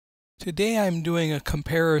Today I'm doing a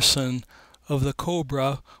comparison of the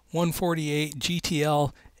Cobra 148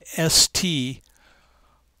 GTL ST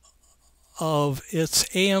of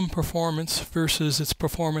its AM performance versus its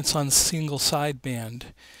performance on single sideband.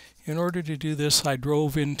 In order to do this, I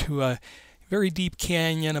drove into a very deep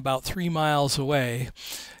canyon about 3 miles away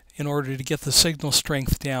in order to get the signal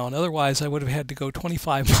strength down. Otherwise, I would have had to go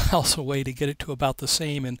 25 miles away to get it to about the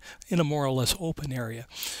same in a more or less open area.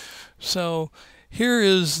 So here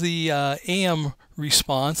is the AM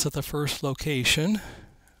response at the first location.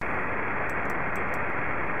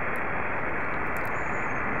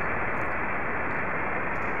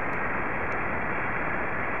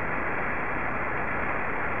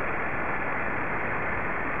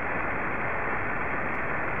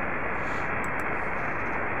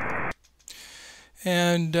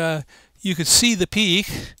 And you could see the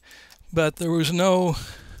peak, but there was no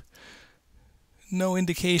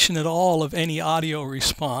indication at all of any audio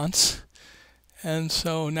response. And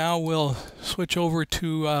so now we'll switch over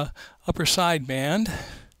to upper sideband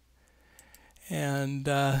and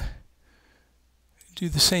do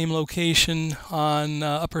the same location on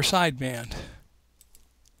upper sideband.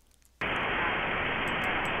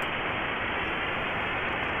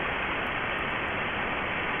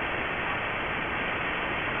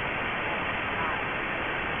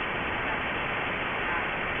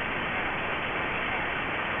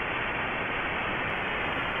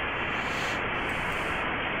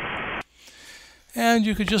 And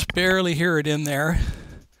you could just barely hear it in there.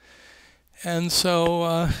 And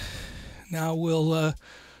so now we'll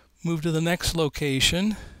move to the next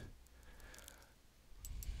location,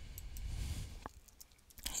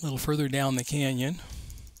 a little further down the canyon.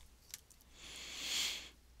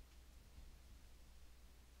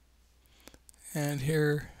 And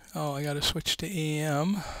here, oh, I got to switch to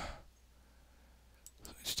AM.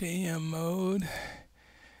 Switch to AM mode.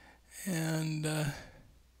 And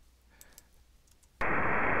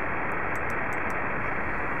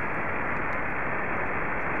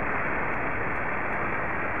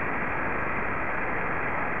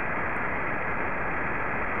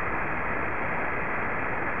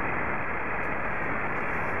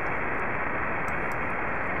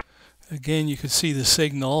again, you could see the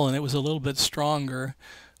signal, and it was a little bit stronger,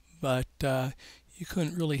 but you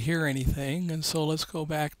couldn't really hear anything. And so let's go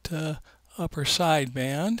back to upper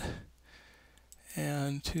sideband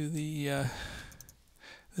and to the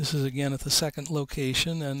this is again at the second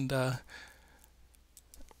location, and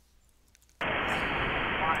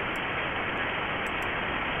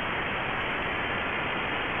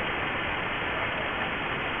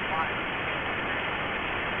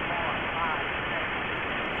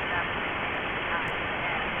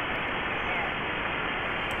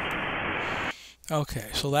okay,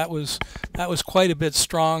 so that was quite a bit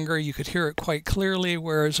stronger. You could hear it quite clearly,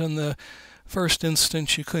 whereas in the first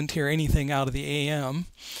instance you couldn't hear anything out of the AM.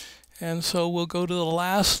 And so we'll go to the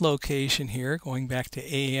last location here, going back to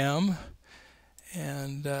AM,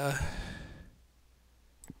 and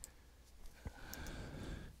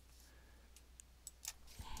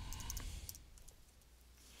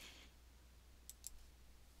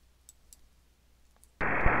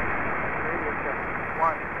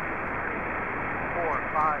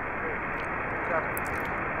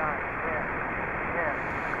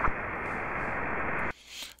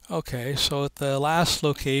okay, so at the last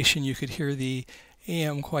location you could hear the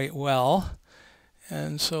AM quite well,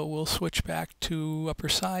 and so we'll switch back to upper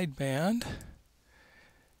sideband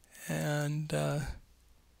and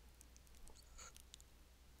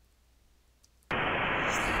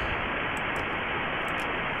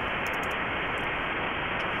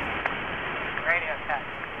radio test.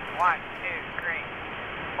 1, 2, 3,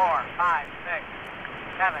 4, 5, 6,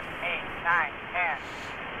 7, 8, 9, 10,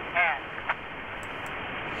 10.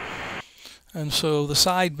 And so the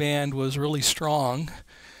sideband was really strong,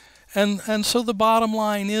 and so the bottom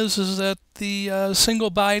line is that the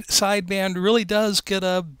single sideband really does get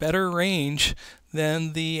a better range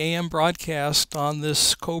than the AM broadcast on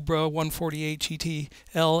this Cobra 148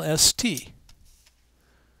 GTL ST.